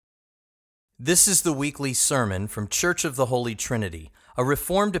This is the weekly sermon from Church of the Holy Trinity, a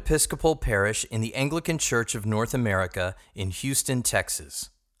Reformed Episcopal parish in the Anglican Church of North America in Houston,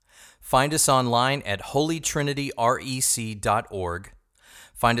 Texas. Find us online at holytrinityrec.org.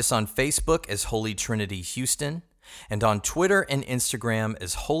 Find us on Facebook as Holy Trinity Houston, and on Twitter and Instagram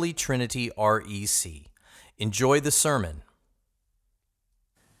as Holy Trinity REC. Enjoy the sermon.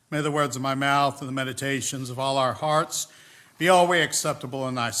 May the words of my mouth and the meditations of all our hearts be always acceptable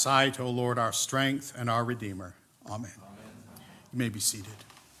in thy sight, O Lord, our strength and our Redeemer. Amen. You may be seated.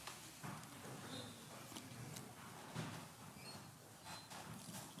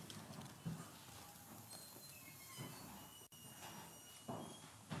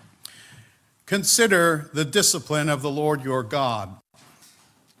 Consider the discipline of the Lord your God.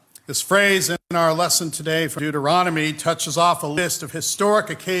 This phrase in our lesson today from Deuteronomy touches off a list of historic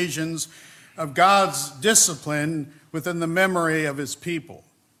occasions of God's discipline within the memory of his people.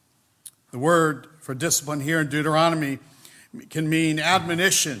 The word for discipline here in Deuteronomy can mean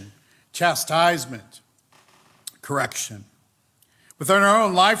admonition, chastisement, correction. Within our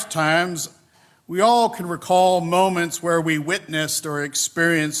own lifetimes, we all can recall moments where we witnessed or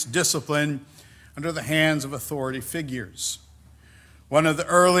experienced discipline under the hands of authority figures. One of the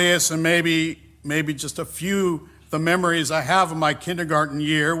earliest and maybe just a few of the memories I have of my kindergarten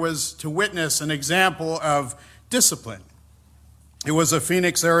year was to witness an example of discipline. It was a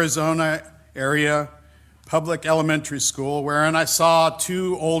Phoenix, Arizona area public elementary school wherein I saw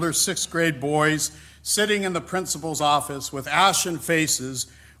two older sixth grade boys sitting in the principal's office with ashen faces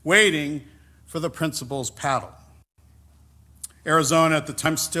waiting for the principal's paddle. Arizona at the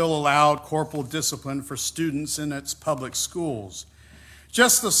time still allowed corporal discipline for students in its public schools.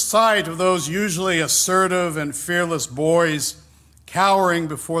 Just the sight of those usually assertive and fearless boys cowering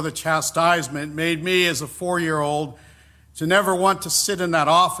before the chastisement made me, as a 4-year-old, to never want to sit in that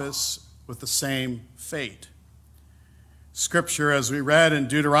office with the same fate. Scripture, as we read in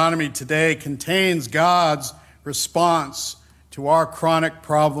Deuteronomy today, contains God's response to our chronic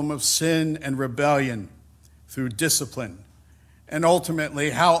problem of sin and rebellion through discipline, and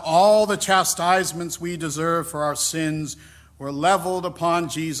ultimately how all the chastisements we deserve for our sins were leveled upon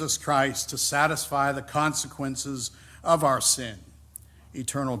Jesus Christ to satisfy the consequences of our sin,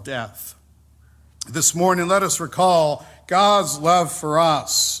 eternal death. This morning, let us recall God's love for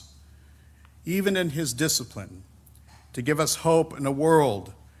us, even in his discipline, to give us hope in a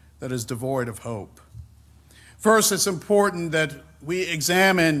world that is devoid of hope. First, it's important that we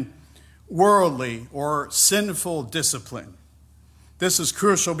examine worldly or sinful discipline. This is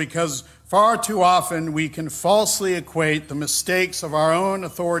crucial because far too often we can falsely equate the mistakes of our own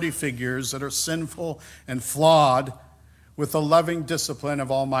authority figures that are sinful and flawed with the loving discipline of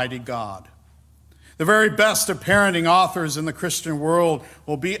Almighty God. The very best of parenting authors in the Christian world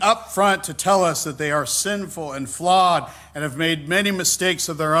will be upfront to tell us that they are sinful and flawed and have made many mistakes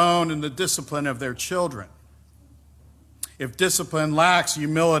of their own in the discipline of their children. If discipline lacks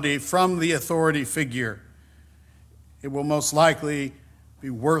humility from the authority figure, it will most likely be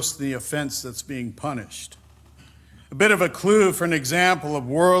worse than the offense that's being punished. A bit of a clue for an example of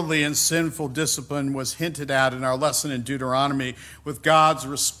worldly and sinful discipline was hinted at in our lesson in Deuteronomy with God's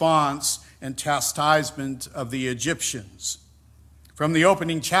response and chastisement of the Egyptians. From the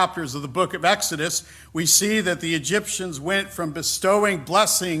opening chapters of the book of Exodus, we see that the Egyptians went from bestowing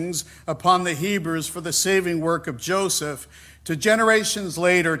blessings upon the Hebrews for the saving work of Joseph to generations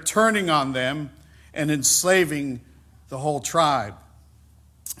later turning on them and enslaving the whole tribe.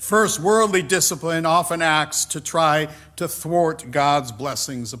 First, worldly discipline often acts to try to thwart God's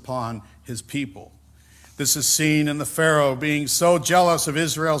blessings upon his people. This is seen in the Pharaoh being so jealous of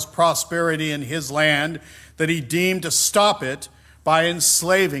Israel's prosperity in his land that he deemed to stop it by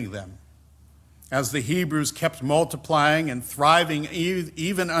enslaving them. As the Hebrews kept multiplying and thriving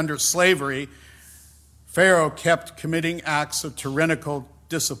even under slavery, Pharaoh kept committing acts of tyrannical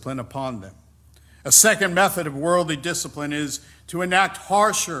discipline upon them. A second method of worldly discipline is to enact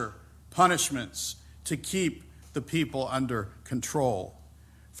harsher punishments to keep the people under control.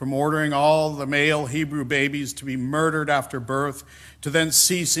 From ordering all the male Hebrew babies to be murdered after birth, to then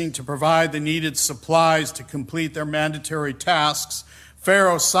ceasing to provide the needed supplies to complete their mandatory tasks,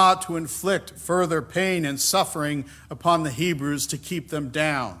 Pharaoh sought to inflict further pain and suffering upon the Hebrews to keep them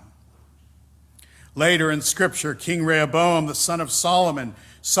down. Later in Scripture, King Rehoboam, the son of Solomon,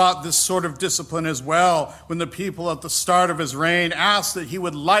 sought this sort of discipline as well when the people at the start of his reign asked that he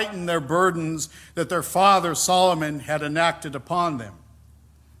would lighten their burdens that their father Solomon had enacted upon them.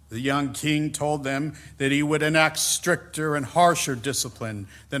 The young king told them that he would enact stricter and harsher discipline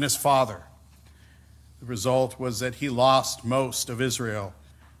than his father. The result was that he lost most of Israel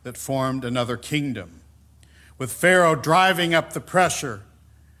that formed another kingdom. With Pharaoh driving up the pressure,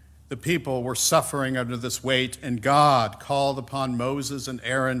 the people were suffering under this weight, and God called upon Moses and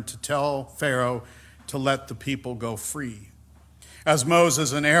Aaron to tell Pharaoh to let the people go free. As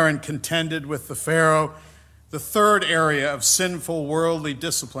Moses and Aaron contended with the Pharaoh, the third area of sinful worldly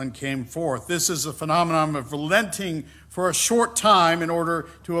discipline came forth. This is a phenomenon of relenting for a short time in order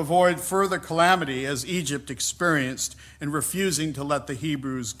to avoid further calamity, as Egypt experienced in refusing to let the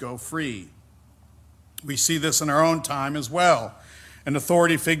Hebrews go free. We see this in our own time as well. An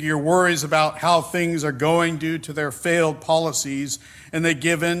authority figure worries about how things are going due to their failed policies, and they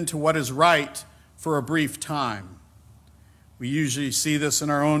give in to what is right for a brief time. We usually see this in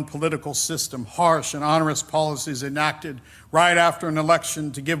our own political system, harsh and onerous policies enacted right after an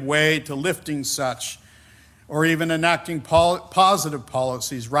election to give way to lifting such, or even enacting positive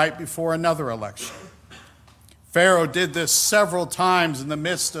policies right before another election. Pharaoh did this several times in the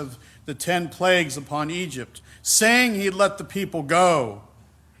midst of the 10 plagues upon Egypt, saying he'd let the people go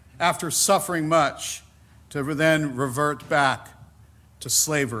after suffering much to then revert back to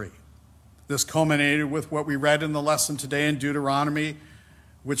slavery. This culminated with what we read in the lesson today in Deuteronomy,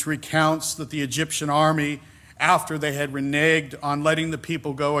 which recounts that the Egyptian army, after they had reneged on letting the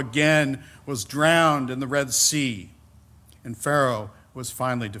people go again, was drowned in the Red Sea, and Pharaoh was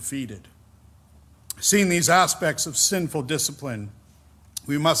finally defeated. Seeing these aspects of sinful discipline,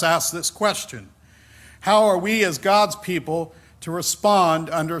 we must ask this question: how are we as God's people to respond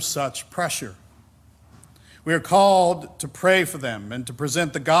under such pressure? We are called to pray for them and to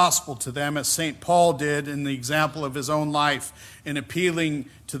present the gospel to them, as St. Paul did in the example of his own life in appealing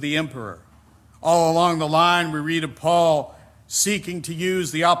to the emperor. All along the line, we read of Paul seeking to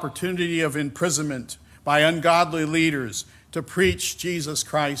use the opportunity of imprisonment by ungodly leaders to preach Jesus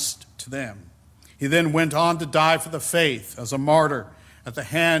Christ to them. He then went on to die for the faith as a martyr at the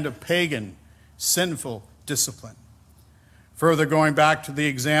hand of pagan, sinful discipline. Further, going back to the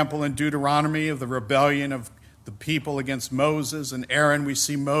example in Deuteronomy of the rebellion of the people against Moses and Aaron, we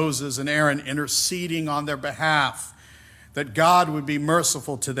see Moses and Aaron interceding on their behalf, that God would be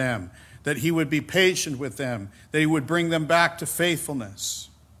merciful to them, that he would be patient with them, that he would bring them back to faithfulness.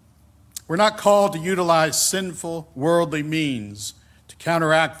 We're not called to utilize sinful worldly means to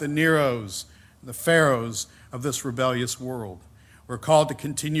counteract the Neros, the Pharaohs of this rebellious world. We're called to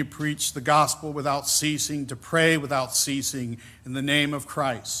continue to preach the gospel without ceasing, to pray without ceasing in the name of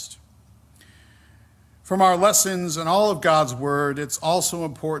Christ. From our lessons and all of God's word, it's also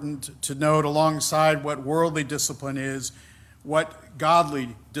important to note, alongside what worldly discipline is, what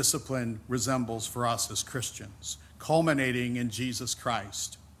godly discipline resembles for us as Christians, culminating in Jesus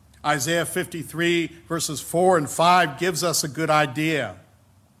Christ. Isaiah 53 verses 4 and 5 gives us a good idea.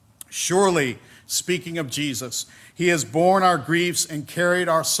 Surely, speaking of Jesus, he has borne our griefs and carried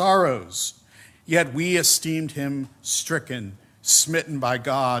our sorrows, yet we esteemed him stricken, smitten by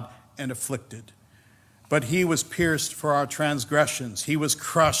God, and afflicted. But he was pierced for our transgressions. He was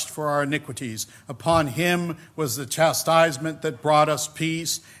crushed for our iniquities. Upon him was the chastisement that brought us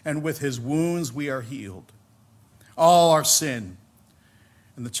peace, and with his wounds we are healed. All our sin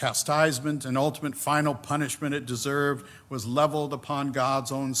and the chastisement and ultimate final punishment it deserved was leveled upon God's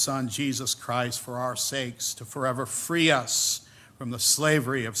own Son, Jesus Christ, for our sakes, to forever free us from the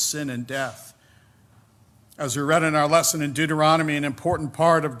slavery of sin and death. As we read in our lesson in Deuteronomy, an important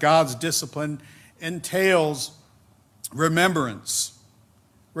part of God's discipline entails remembrance,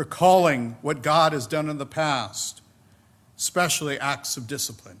 recalling what God has done in the past, especially acts of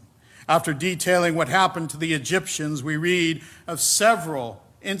discipline. After detailing what happened to the Egyptians, we read of several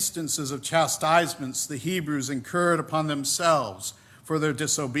instances of chastisements the Hebrews incurred upon themselves for their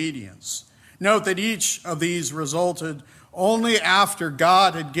disobedience. Note that each of these resulted only after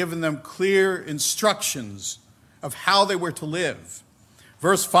God had given them clear instructions of how they were to live.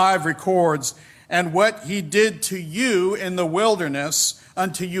 Verse 5 records, "And what he did to you in the wilderness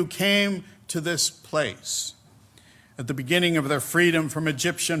until you came to this place." At the beginning of their freedom from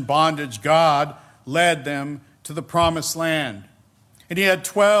Egyptian bondage, God led them to the promised land. And he had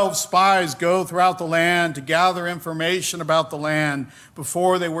 12 spies go throughout the land to gather information about the land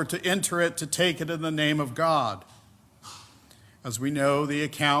before they were to enter it, to take it in the name of God. As we know the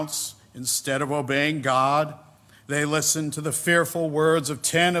accounts, instead of obeying God, they listened to the fearful words of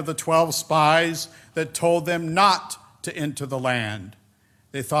 10 of the 12 spies that told them not to enter the land.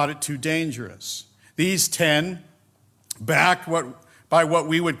 They thought it too dangerous. These 10, backed by what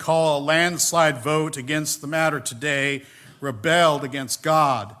we would call a landslide vote against the matter today, rebelled against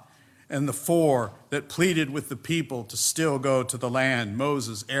God and the 4 that pleaded with the people to still go to the land: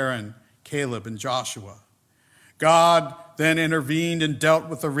 Moses, Aaron, Caleb, and Joshua. God then intervened and dealt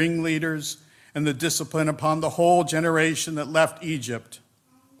with the ringleaders, and the discipline upon the whole generation that left Egypt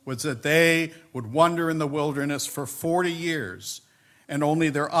was that they would wander in the wilderness for 40 years, and only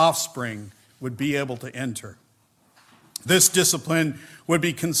their offspring would be able to enter. This discipline would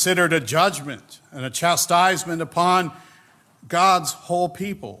be considered a judgment and a chastisement upon God's whole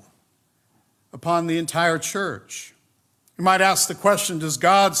people, upon the entire church. You might ask the question, does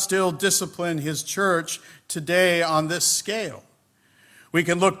God still discipline his church today on this scale? We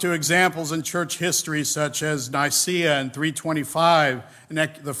can look to examples in church history such as Nicaea in 325,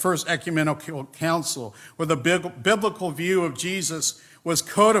 the first ecumenical council, where the biblical view of Jesus was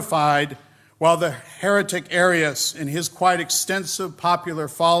codified, while the heretic Arius, in his quite extensive popular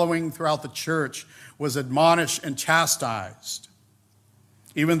following throughout the church, was admonished and chastised.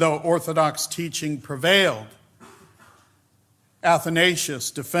 Even though Orthodox teaching prevailed, Athanasius,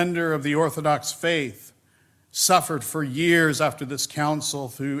 defender of the Orthodox faith, suffered for years after this council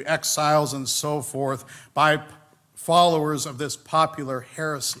through exiles and so forth by followers of this popular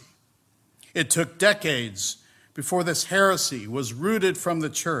heresy. It took decades before this heresy was rooted from the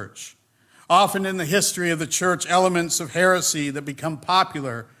church. Often in the history of the church, elements of heresy that become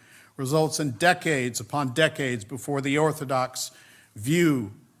popular results in decades upon decades before the Orthodox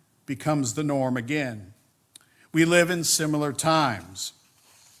view becomes the norm again. We live in similar times.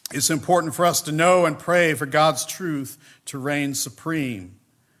 It's important for us to know and pray for God's truth to reign supreme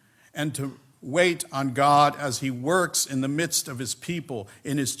and to wait on God as he works in the midst of his people,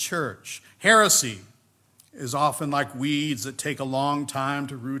 in his church. Heresy is often like weeds that take a long time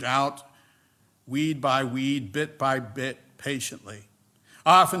to root out, weed by weed, bit by bit, patiently.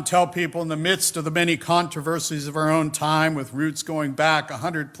 I often tell people in the midst of the many controversies of our own time with roots going back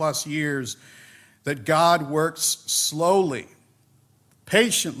 100+ years that God works slowly,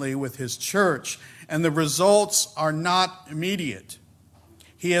 patiently with his church, and the results are not immediate.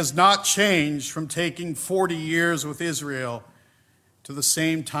 He has not changed from taking 40 years with Israel to the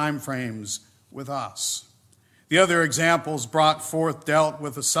same time frames with us. The other examples brought forth dealt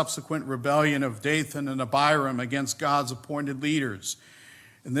with the subsequent rebellion of Dathan and Abiram against God's appointed leaders.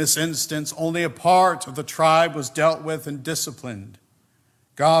 In this instance, only a part of the tribe was dealt with and disciplined.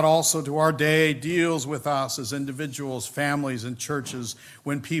 God also to our day deals with us as individuals, families, and churches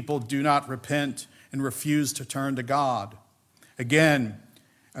when people do not repent and refuse to turn to God. Again,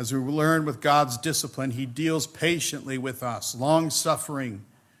 as we learn with God's discipline, he deals patiently with us, long-suffering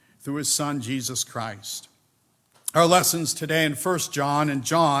through his Son, Jesus Christ. Our lessons today in 1 John and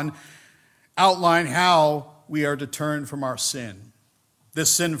John outline how we are to turn from our sin. This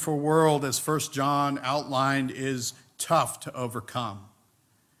sinful world, as 1 John outlined, is tough to overcome.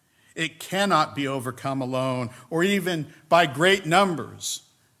 It cannot be overcome alone or even by great numbers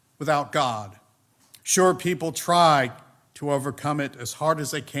without God. Sure, people try to overcome it as hard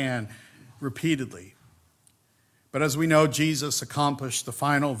as they can repeatedly. But as we know, Jesus accomplished the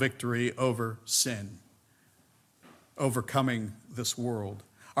final victory over sin, overcoming this world.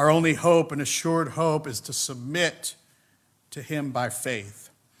 Our only hope and assured hope is to submit to him by faith.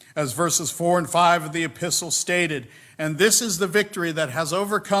 As verses 4 and 5 of the epistle stated, and this is the victory that has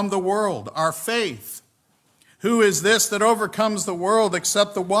overcome the world, our faith. Who is this that overcomes the world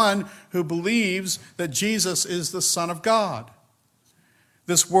except the one who believes that Jesus is the Son of God?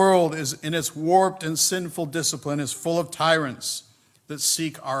 This world is in its warped and sinful discipline is full of tyrants that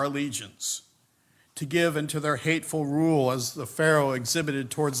seek our allegiance, to give into their hateful rule as the Pharaoh exhibited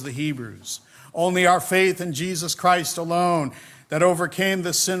towards the Hebrews. Only our faith in Jesus Christ alone that overcame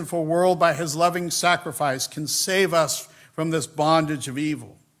this sinful world by his loving sacrifice can save us from this bondage of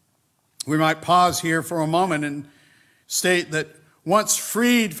evil. We might pause here for a moment and state that once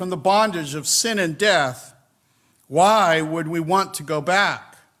freed from the bondage of sin and death, why would we want to go back?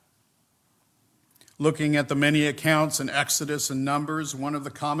 Looking at the many accounts in Exodus and Numbers, one of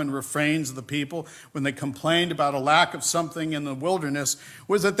the common refrains of the people when they complained about a lack of something in the wilderness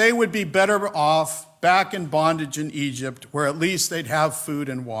was that they would be better off back in bondage in Egypt, where at least they'd have food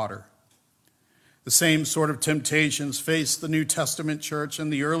and water. The same sort of temptations faced the New Testament church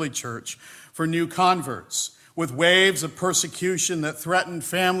and the early church for new converts, with waves of persecution that threatened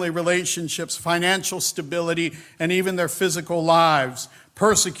family relationships, financial stability, and even their physical lives.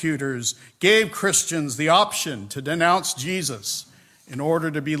 Persecutors gave Christians the option to denounce Jesus in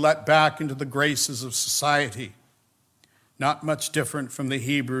order to be let back into the graces of society. Not much different from the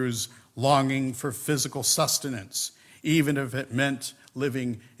Hebrews longing for physical sustenance, even if it meant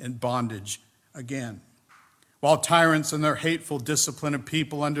living in bondage again. While tyrants and their hateful discipline of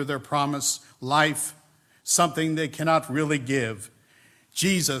people under their promised life, something they cannot really give,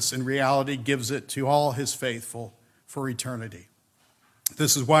 Jesus, in reality, gives it to all his faithful for eternity.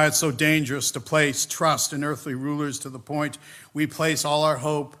 This is why it's so dangerous to place trust in earthly rulers to the point we place all our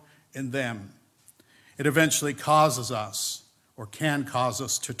hope in them. It eventually causes us, or can cause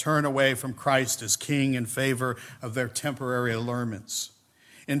us, to turn away from Christ as King in favor of their temporary allurements.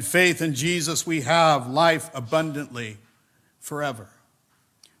 In faith in Jesus, we have life abundantly forever.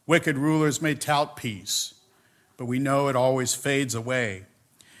 Wicked rulers may tout peace, but we know it always fades away.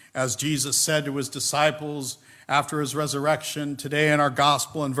 As Jesus said to his disciples after his resurrection, today in our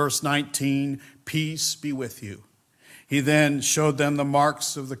gospel in verse 19, peace be with you. He then showed them the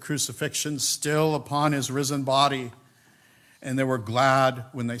marks of the crucifixion still upon his risen body, and they were glad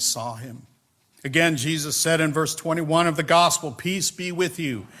when they saw him. Again, Jesus said in verse 21 of the gospel, peace be with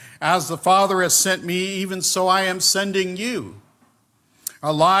you. As the Father has sent me, even so I am sending you.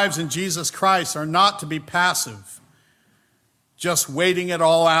 Our lives in Jesus Christ are not to be passive, just waiting it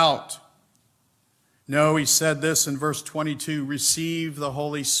all out. No, he said this in verse 22, receive the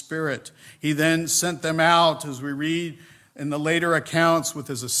Holy Spirit. He then sent them out, as we read in the later accounts, with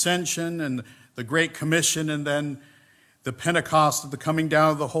his ascension and the Great Commission, and then the Pentecost of the coming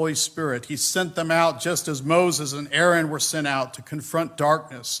down of the Holy Spirit. He sent them out just as Moses and Aaron were sent out to confront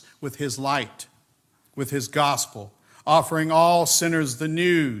darkness with his light, with his gospel, offering all sinners the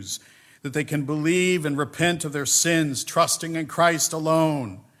news that they can believe and repent of their sins, trusting in Christ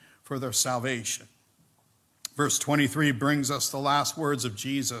alone for their salvation. Verse 23 brings us the last words of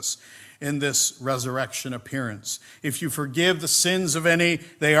Jesus in this resurrection appearance. If you forgive the sins of any,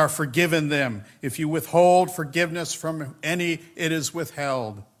 they are forgiven them. If you withhold forgiveness from any, it is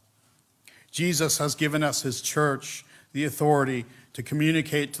withheld. Jesus has given us his church the authority to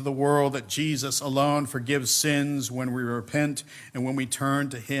communicate to the world that Jesus alone forgives sins when we repent and when we turn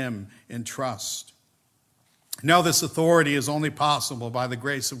to him in trust. Now, this authority is only possible by the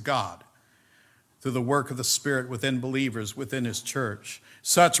grace of God, through the work of the Spirit within believers, within his church.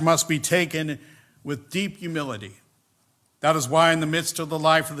 Such must be taken with deep humility. That is why in the midst of the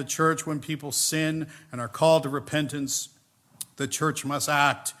life of the church, when people sin and are called to repentance, the church must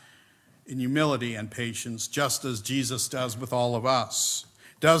act in humility and patience, just as Jesus does with all of us.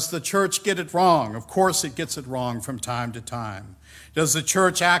 Does the church get it wrong? Of course it gets it wrong from time to time. Does the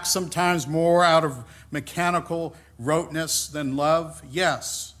church act sometimes more out of mechanical roteness than love?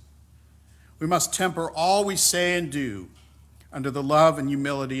 Yes. We must temper all we say and do under the love and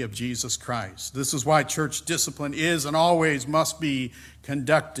humility of Jesus Christ. This is why church discipline is and always must be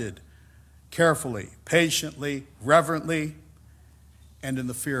conducted carefully, patiently, reverently, and in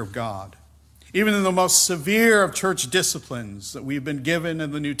the fear of God. Even in the most severe of church disciplines that we've been given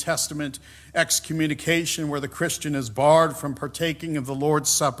in the New Testament, excommunication, where the Christian is barred from partaking of the Lord's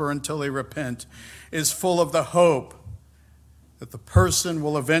Supper until they repent, is full of the hope that the person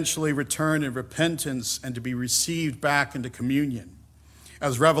will eventually return in repentance and to be received back into communion.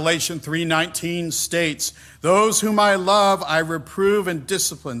 As Revelation 3:19 states, those whom I love, I reprove and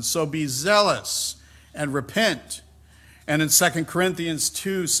discipline, so be zealous and repent. And in 2 Corinthians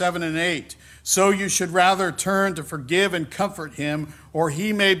 2:7 and 8, so you should rather turn to forgive and comfort him, or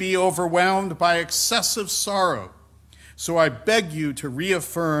he may be overwhelmed by excessive sorrow. So I beg you to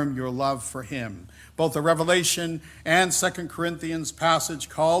reaffirm your love for him. Both the Revelation and 2 Corinthians passage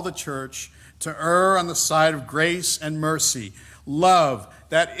call the church to err on the side of grace and mercy, love,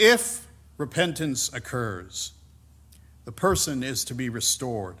 that if repentance occurs, the person is to be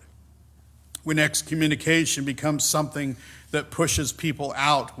restored. When excommunication becomes something that pushes people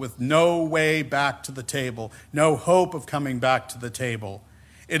out with no way back to the table, no hope of coming back to the table,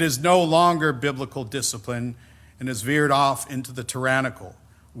 it is no longer biblical discipline and is veered off into the tyrannical,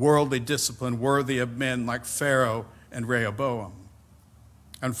 worldly discipline worthy of men like Pharaoh and Rehoboam.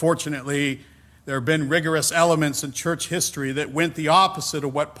 Unfortunately, there have been rigorous elements in church history that went the opposite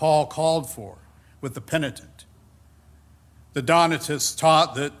of what Paul called for with the penitent. The Donatists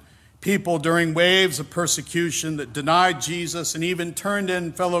taught that people during waves of persecution that denied Jesus and even turned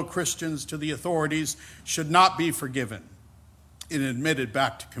in fellow Christians to the authorities should not be forgiven and admitted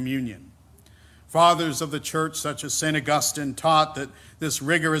back to communion. Fathers of the church, such as St. Augustine, taught that this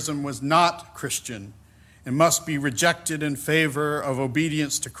rigorism was not Christian and must be rejected in favor of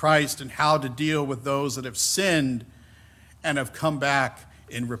obedience to Christ and how to deal with those that have sinned and have come back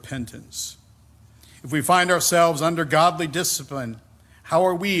in repentance. If we find ourselves under godly discipline, how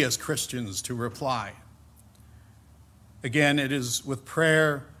are we as Christians to reply? Again, it is with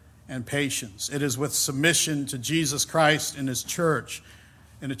prayer and patience. It is with submission to Jesus Christ and his church,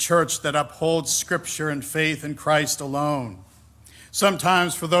 in a church that upholds Scripture and faith in Christ alone.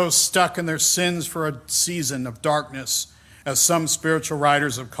 Sometimes for those stuck in their sins for a season of darkness, As some spiritual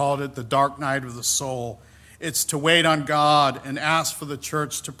writers have called it, the dark night of the soul. It's to wait on God and ask for the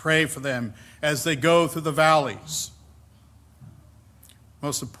church to pray for them as they go through the valleys.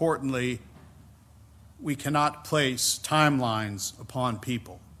 Most importantly, we cannot place timelines upon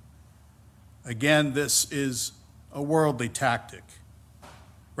people. Again, this is a worldly tactic.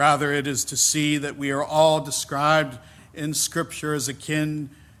 Rather, it is to see that we are all described in Scripture as akin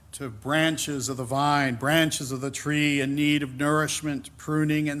to branches of the vine, branches of the tree in need of nourishment,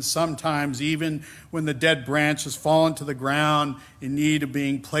 pruning, and sometimes even when the dead branch has fallen to the ground in need of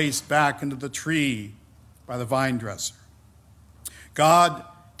being placed back into the tree by the vine dresser. God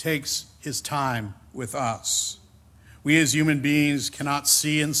takes his time with us. We as human beings cannot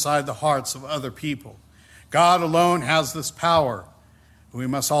see inside the hearts of other people. God alone has this power. We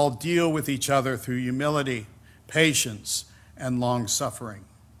must all deal with each other through humility, patience, and long-suffering.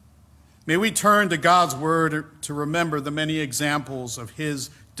 May we turn to God's word to remember the many examples of his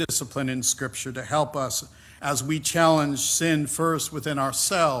discipline in Scripture to help us as we challenge sin first within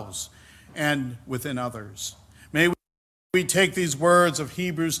ourselves and within others. May we take these words of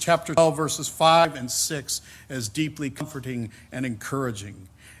Hebrews chapter 12, verses 5 and 6 as deeply comforting and encouraging.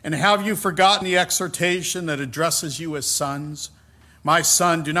 And have you forgotten the exhortation that addresses you as sons? My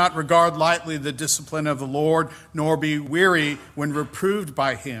son, do not regard lightly the discipline of the Lord, nor be weary when reproved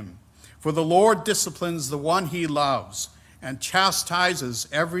by him. For the Lord disciplines the one he loves and chastises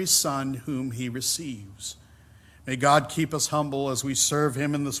every son whom he receives. May God keep us humble as we serve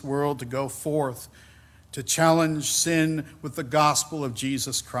him in this world to go forth to challenge sin with the gospel of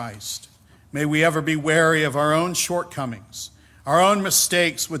Jesus Christ. May we ever be wary of our own shortcomings, our own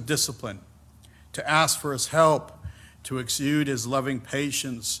mistakes with discipline, to ask for his help, to exude his loving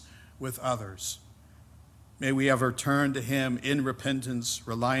patience with others. May we ever turn to him in repentance,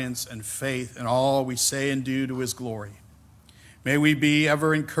 reliance, and faith in all we say and do to his glory. May we be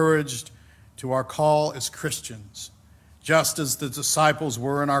ever encouraged to our call as Christians, just as the disciples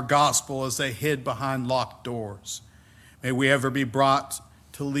were in our gospel as they hid behind locked doors. May we ever be brought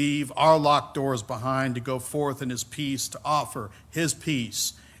to leave our locked doors behind to go forth in his peace, to offer his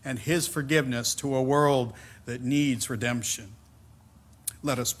peace and his forgiveness to a world that needs redemption.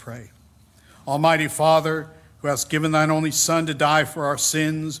 Let us pray. Almighty Father, who hast given thine only Son to die for our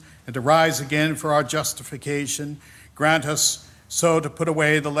sins and to rise again for our justification, grant us so to put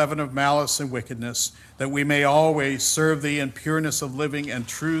away the leaven of malice and wickedness, that we may always serve thee in pureness of living and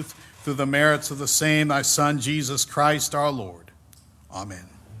truth through the merits of the same thy Son, Jesus Christ our Lord. Amen.